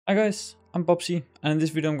Hi guys, I'm Bobsi, and in this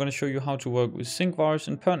video I'm going to show you how to work with SyncVars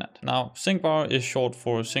in PurrNet. Now, SyncVar is short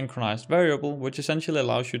for synchronized variable, which essentially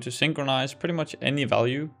allows you to synchronize pretty much any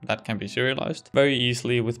value that can be serialized very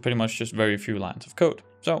easily with pretty much just very few lines of code.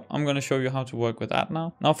 So I'm going to show you how to work with that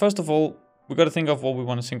now. Now, first of all, we got to think of what we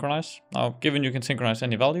want to synchronize. Now, given you can synchronize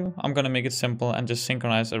any value, I'm going to make it simple and just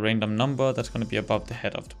synchronize a random number that's going to be above the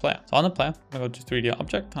head of the player. So on the player, I'm going to go to 3D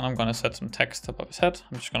object and I'm going to set some text above his head.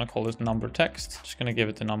 I'm just going to call this number text. Just going to give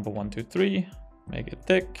it the number 1, 2, 3, make it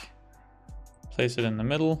thick, place it in the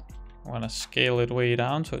middle. I'm going to scale it way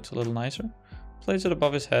down so it's a little nicer. Place it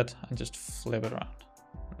above his head and just flip it around.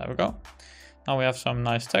 There we go. Now we have some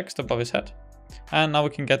nice text above his head. And now we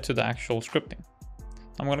can get to the actual scripting.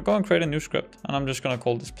 I'm going to go and create a new script, and I'm just going to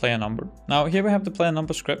call this player number. Now here we have the player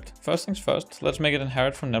number script. First things first, let's make it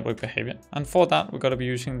inherit from network behavior. And for that, we're going to be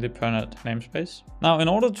using the PurrNet namespace. Now, in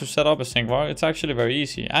order to set up a SyncVar, it's actually very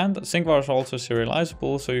easy. And SyncVars are also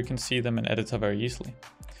serializable, so you can see them in editor very easily.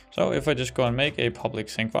 So if I just go and make a public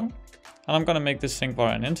SyncVar, and I'm going to make this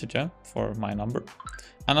SyncVar an integer for my number.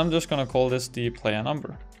 And I'm just going to call this the player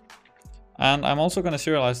number. And I'm also going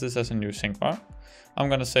to serialize this as a new SyncVar. I'm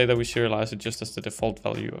going to say that we serialize it just as the default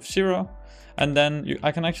value of 0. And then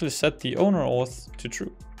I can actually set the owner auth to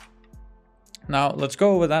true. Now let's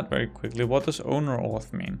go over that very quickly. What does owner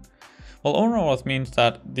auth mean? Well, owner auth means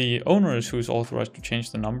that the owner is who is authorized to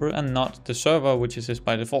change the number and not the server, which is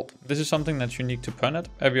by default. This is something that's unique to PurrNet.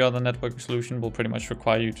 Every other networking solution will pretty much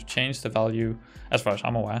require you to change the value, as far as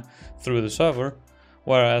I'm aware, through the server.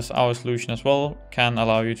 Whereas our solution as well can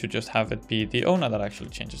allow you to just have it be the owner that actually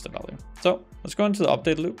changes the value. So let's go into the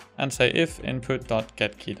update loop and say if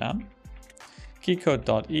input.getKeyDown,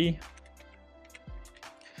 keycode.e,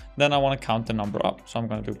 then I want to count the number up. So I'm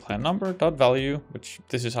going to do player number.value, which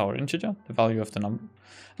this is our integer, the value of the number.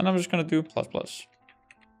 And I'm just going to do plus plus.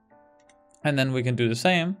 And then we can do the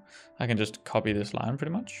same. I can just copy this line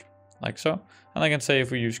pretty much like so. And I can say if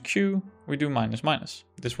we use Q, we do minus minus.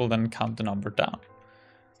 This will then count the number down.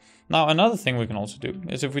 Now, another thing we can also do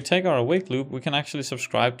is if we take our awake loop, we can actually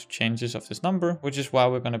subscribe to changes of this number, which is why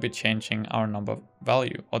we're going to be changing our number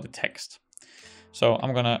value or the text. So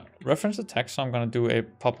I'm going to reference the text. So I'm going to do a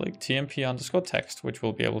public tmp underscore text, which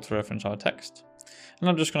will be able to reference our text. And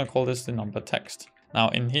I'm just going to call this the number text. Now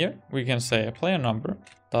in here, we can say a player number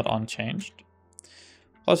dot onChanged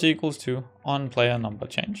plus equals to on player number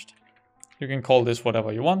changed. You can call this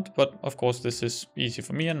whatever you want, but of course this is easy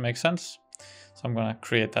for me and makes sense. So I'm going to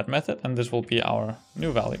create that method, and this will be our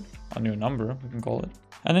new value, our new number, we can call it.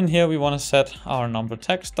 And in here, we want to set our number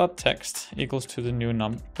text.text equals to the new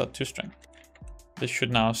num.toString. This should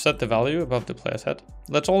now set the value above the player's head.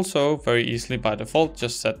 Let's also very easily by default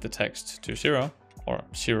just set the text to 0, or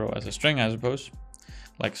 0 as a string, I suppose,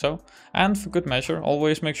 like so. And for good measure,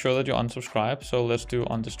 always make sure that you unsubscribe. So let's do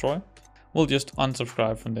onDestroy. We'll just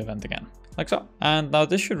unsubscribe from the event again, like so. And now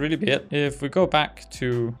this should really be it. If we go back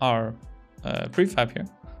to our prefab here,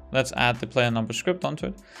 let's add the player number script onto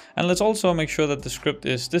it, and let's also make sure that the script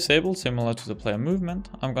is disabled, similar to the player movement.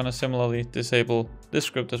 I'm going to similarly disable this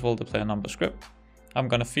script as well, the player number script. I'm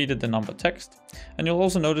going to feed it the number text, and you'll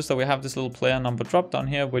also notice that we have this little player number drop down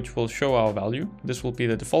here, which will show our value. This will be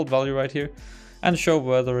the default value right here, and show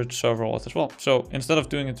whether it's server auth as well. So instead of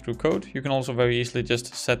doing it through code, you can also very easily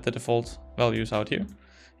just set the default values out here.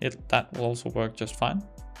 That will also work just fine.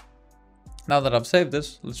 Now that I've saved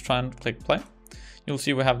this, let's try and click play. You'll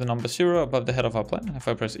see we have the number 0 above the head of our player. If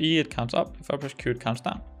I press E, it counts up. If I press Q, it counts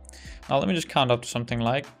down. Now let me just count up to something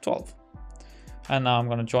like 12. And now I'm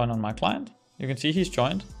going to join on my client. You can see he's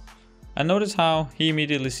joined. And notice how he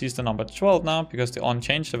immediately sees the number 12 now because the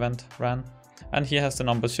onChanged event ran. And he has the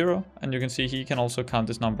number 0. And you can see he can also count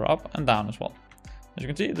this number up and down as well. As you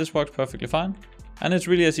can see, this works perfectly fine. And it's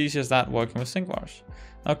really as easy as that working with SyncVars.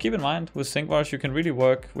 Now keep in mind, with SyncVars, you can really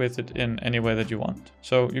work with it in any way that you want.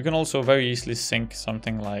 So you can also very easily sync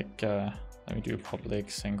something like, let me do public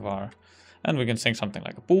SyncVar. And we can sync something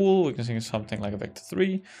like a bool, we can sync something like a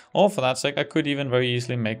vector3. Or for that sake, I could even very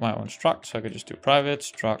easily make my own struct. So I could just do private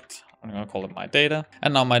struct, I'm going to call it my data.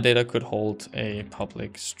 And now my data could hold a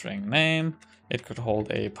public string name. It could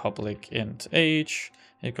hold a public int age.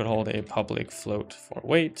 It could hold a public float for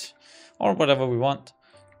weight, or whatever we want.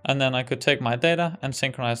 And then I could take my data and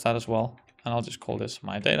synchronize that as well. And I'll just call this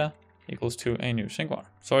my data equals to a new SyncVar.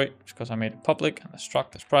 Sorry, it's because I made it public and the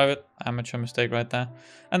struct is private. Amateur mistake right there.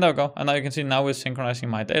 And there we go. And now you can see now we're synchronizing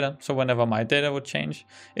my data. So whenever my data would change,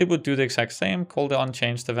 it would do the exact same, call the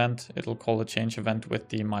onChanged event. It'll call the change event with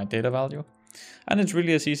the my data value. And it's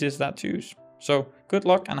really as easy as that to use. So good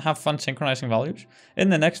luck and have fun synchronizing values. In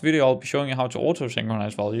the next video, I'll be showing you how to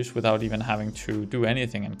auto-synchronize values without even having to do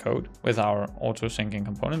anything in code with our auto-syncing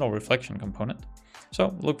component or reflection component.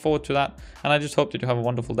 So look forward to that. And I just hope that you have a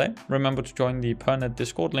wonderful day. Remember to join the PurrNet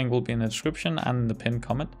Discord. Link will be in the description and in the pinned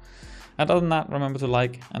comment. And other than that, remember to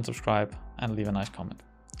like and subscribe and leave a nice comment.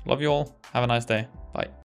 Love you all. Have a nice day. Bye.